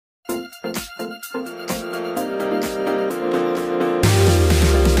Hey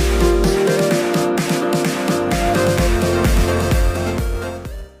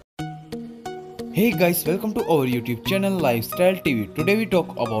guys, welcome to our YouTube channel Lifestyle TV. Today we talk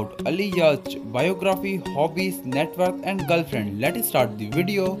about Ali Yağcı, biography, hobbies, network and girlfriend. Let's start the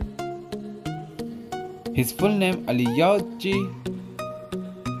video. His full name Ali Yağcı,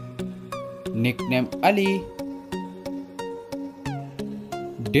 nickname Ali.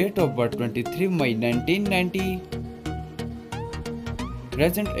 Date of birth 23 May 1990.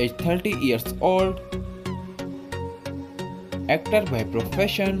 Present age 30 years old. Actor by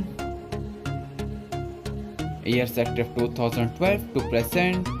profession. Years active 2012 to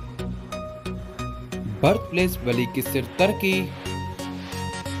present. Birthplace Balıkesir, Turkey.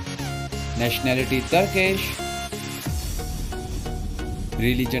 Nationality Turkish.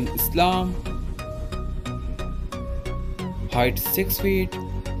 Religion Islam. Height 6 feet.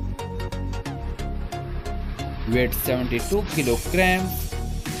 Weight 72 kilograms.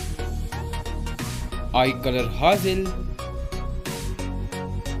 Eye color hazel.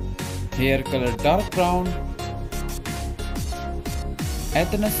 Hair color dark brown.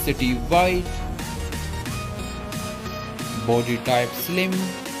 Ethnicity white. Body type slim.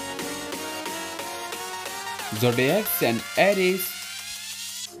 Zodiac sign Aries.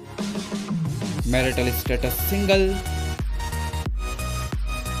 Marital status single.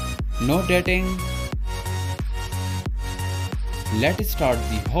 No dating. Let's start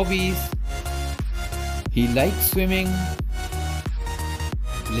the hobbies. He likes swimming,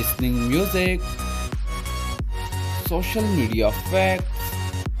 listening music, social media facts.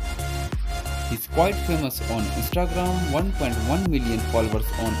 He's quite famous on Instagram, 1.1 million followers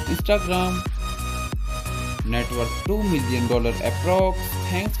on Instagram. Net worth $2 million approx.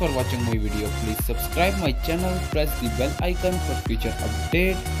 Thanks for watching my video. Please subscribe my channel, press the bell icon for future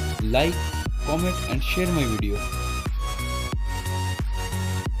update, like, comment and share my video.